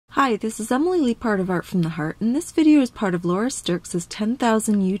Hi, this is Emily Leiphart of Art from the Heart, and this video is part of Laura Sterckx's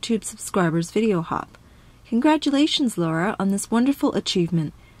 10,000 YouTube subscribers video hop. Congratulations, Laura, on this wonderful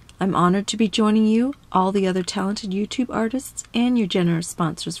achievement. I'm honored to be joining you, all the other talented YouTube artists, and your generous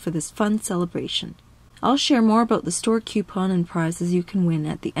sponsors for this fun celebration. I'll share more about the store coupon and prizes you can win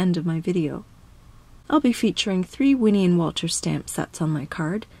at the end of my video. I'll be featuring 3 Winnie and Walter stamp sets on my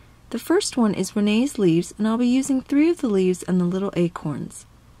card. The first one is Renee's Leaves, and I'll be using 3 of the leaves and the little acorns.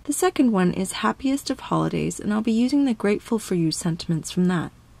 The second one is Happiest of Holidays, and I'll be using the Grateful for You sentiments from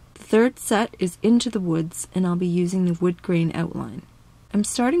that. The third set is Into the Woods, and I'll be using the wood grain outline. I'm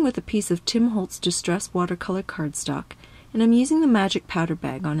starting with a piece of Tim Holtz Distress watercolor cardstock, and I'm using the magic powder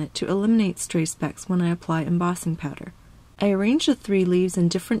bag on it to eliminate stray specks when I apply embossing powder. I arrange the 3 leaves in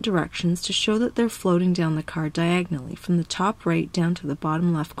different directions to show that they're floating down the card diagonally from the top right down to the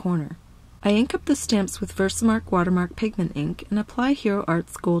bottom left corner. I ink up the stamps with Versamark Watermark Pigment ink and apply Hero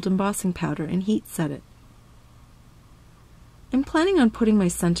Arts Gold embossing powder and heat set it. I'm planning on putting my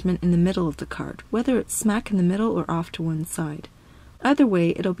sentiment in the middle of the card, whether it's smack in the middle or off to one side. Either way,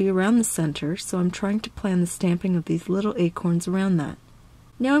 it'll be around the center, so I'm trying to plan the stamping of these little acorns around that.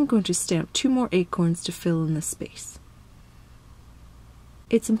 Now I'm going to stamp 2 more acorns to fill in the space.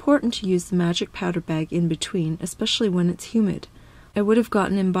 It's important to use the magic powder bag in between, especially when it's humid. I would have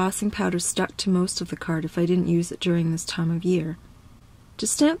gotten embossing powder stuck to most of the card if I didn't use it during this time of year. To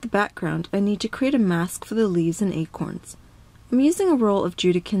stamp the background, I need to create a mask for the leaves and acorns. I'm using a roll of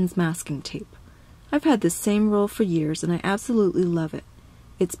Judikins masking tape. I've had this same roll for years and I absolutely love it.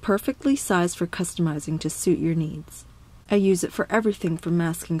 It's perfectly sized for customizing to suit your needs. I use it for everything from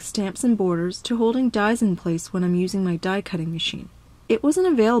masking stamps and borders to holding dies in place when I'm using my die cutting machine. It wasn't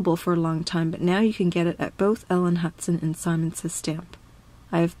available for a long time, but now you can get it at both Ellen Hudson and Simon Says Stamp.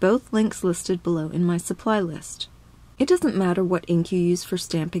 I have both links listed below in my supply list. It doesn't matter what ink you use for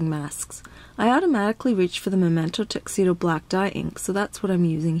stamping masks. I automatically reach for the Memento Tuxedo black dye ink, so that's what I'm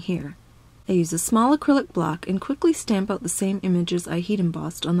using here. I use a small acrylic block and quickly stamp out the same images I heat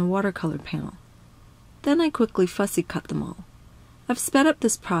embossed on the watercolor panel. Then I quickly fussy cut them all. I've sped up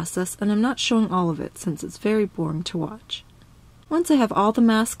this process and I'm not showing all of it since it's very boring to watch. Once I have all the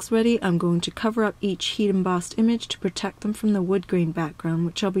masks ready, I'm going to cover up each heat-embossed image to protect them from the wood grain background,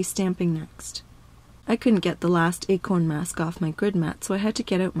 which I'll be stamping next. I couldn't get the last acorn mask off my grid mat, so I had to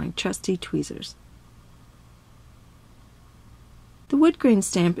get out my trusty tweezers. The wood grain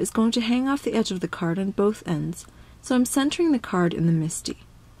stamp is going to hang off the edge of the card on both ends, so I'm centering the card in the Misty.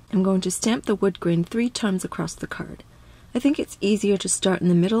 I'm going to stamp the wood grain 3 times across the card. I think it's easier to start in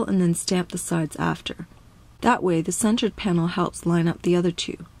the middle and then stamp the sides after. That way, the centered panel helps line up the other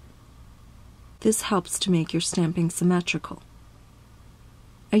 2. This helps to make your stamping symmetrical.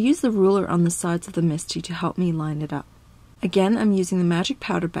 I use the ruler on the sides of the Misty to help me line it up. Again, I'm using the magic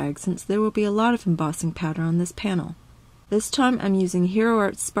powder bag since there will be a lot of embossing powder on this panel. This time I'm using Hero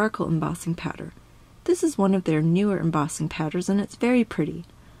Arts Sparkle embossing powder. This is one of their newer embossing powders and it's very pretty.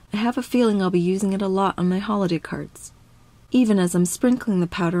 I have a feeling I'll be using it a lot on my holiday cards. Even as I'm sprinkling the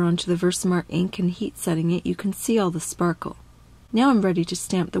powder onto the Versamark ink and heat setting it, you can see all the sparkle. Now I'm ready to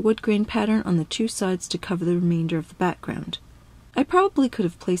stamp the wood grain pattern on the 2 sides to cover the remainder of the background. I probably could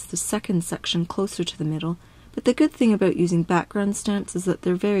have placed the second section closer to the middle, but the good thing about using background stamps is that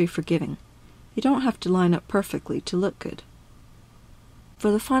they're very forgiving. You don't have to line up perfectly to look good.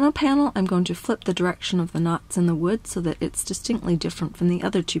 For the final panel, I'm going to flip the direction of the knots in the wood so that it's distinctly different from the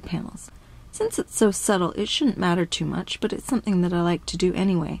other 2 panels. Since it's so subtle, it shouldn't matter too much, but it's something that I like to do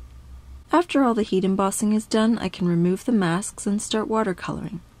anyway. After all the heat embossing is done, I can remove the masks and start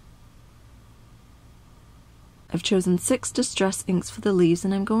watercoloring. I've chosen 6 distress inks for the leaves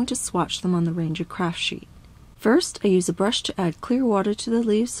and I'm going to swatch them on the Ranger craft sheet. First, I use a brush to add clear water to the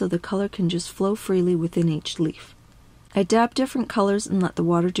leaves so the color can just flow freely within each leaf. I dab different colors and let the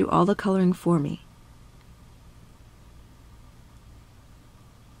water do all the coloring for me.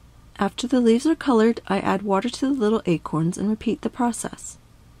 After the leaves are colored, I add water to the little acorns and repeat the process.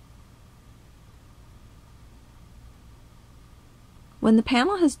 When the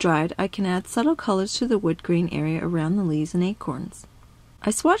panel has dried, I can add subtle colors to the wood grain area around the leaves and acorns.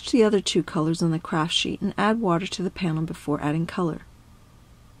 I swatch the other 2 colors on the craft sheet and add water to the panel before adding color.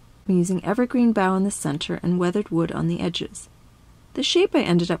 I'm using evergreen bough in the center and weathered wood on the edges. The shape I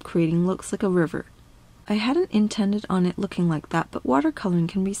ended up creating looks like a river. I hadn't intended on it looking like that, but watercoloring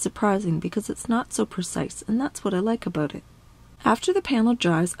can be surprising because it's not so precise, and that's what I like about it. After the panel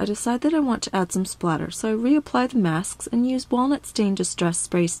dries, I decide that I want to add some splatter, so I reapply the masks and use Walnut Stain Distress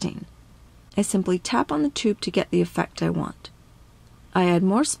Spray Stain. I simply tap on the tube to get the effect I want. I add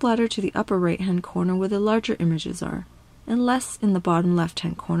more splatter to the upper right-hand corner where the larger images are. and less in the bottom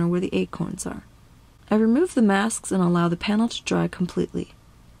left-hand corner where the acorns are. I remove the masks and allow the panel to dry completely.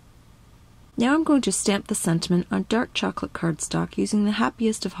 Now I'm going to stamp the sentiment on dark chocolate cardstock using the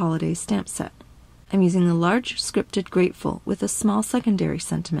Happiest of Holidays stamp set. I'm using a large scripted grateful with a small secondary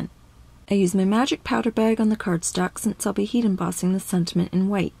sentiment. I use my magic powder bag on the cardstock since I'll be heat embossing the sentiment in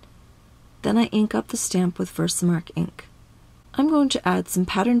white. Then I ink up the stamp with Versamark ink. I'm going to add some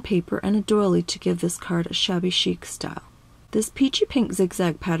patterned paper and a doily to give this card a shabby chic style. This peachy pink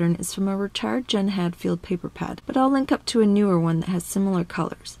zigzag pattern is from a retired Jen Hadfield paper pad, but I'll link up to a newer one that has similar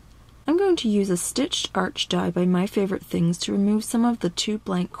colors. I'm going to use a stitched arch die by My Favorite Things to remove some of the 2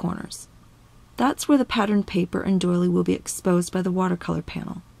 blank corners. That's where the patterned paper and doily will be exposed by the watercolor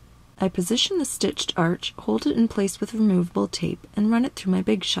panel. I position the stitched arch, hold it in place with removable tape, and run it through my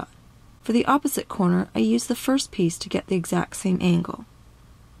Big Shot. For the opposite corner, I use the first piece to get the exact same angle.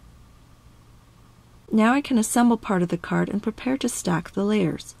 Now I can assemble part of the card and prepare to stack the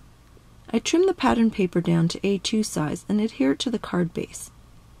layers. I trim the patterned paper down to A2 size and adhere it to the card base.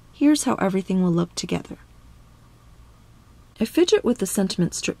 Here's how everything will look together. I fidget with the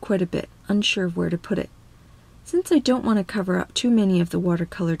sentiment strip quite a bit, unsure of where to put it. Since I don't want to cover up too many of the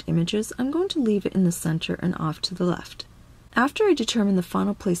watercolored images, I'm going to leave it in the center and off to the left. After I determine the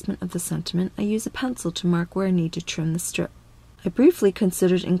final placement of the sentiment, I use a pencil to mark where I need to trim the strip. I briefly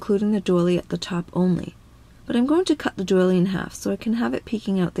considered including the doily at the top only, but I'm going to cut the doily in half so I can have it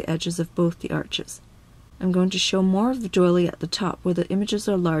peeking out the edges of both the arches. I'm going to show more of the doily at the top where the images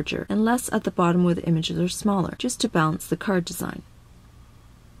are larger and less at the bottom where the images are smaller, just to balance the card design.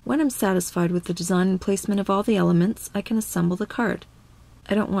 When I'm satisfied with the design and placement of all the elements, I can assemble the card.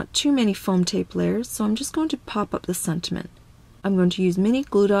 I don't want too many foam tape layers, so I'm just going to pop up the sentiment. I'm going to use mini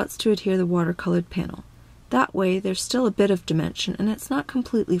glue dots to adhere the watercolored panel. That way there's still a bit of dimension and it's not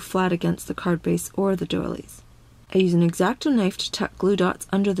completely flat against the card base or the doilies. I use an X-Acto knife to tuck glue dots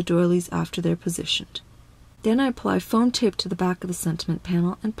under the doilies after they're positioned. Then I apply foam tape to the back of the sentiment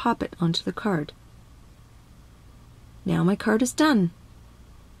panel and pop it onto the card. Now my card is done!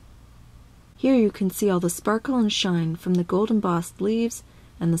 Here you can see all the sparkle and shine from the gold embossed leaves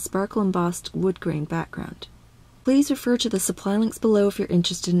and the sparkle embossed wood grain background. Please refer to the supply links below if you're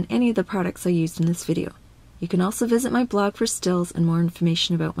interested in any of the products I used in this video. You can also visit my blog for stills and more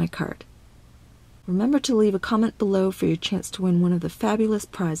information about my card. Remember to leave a comment below for your chance to win one of the fabulous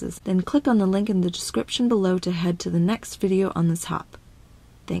prizes, then click on the link in the description below to head to the next video on this hop.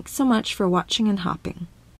 Thanks so much for watching and hopping.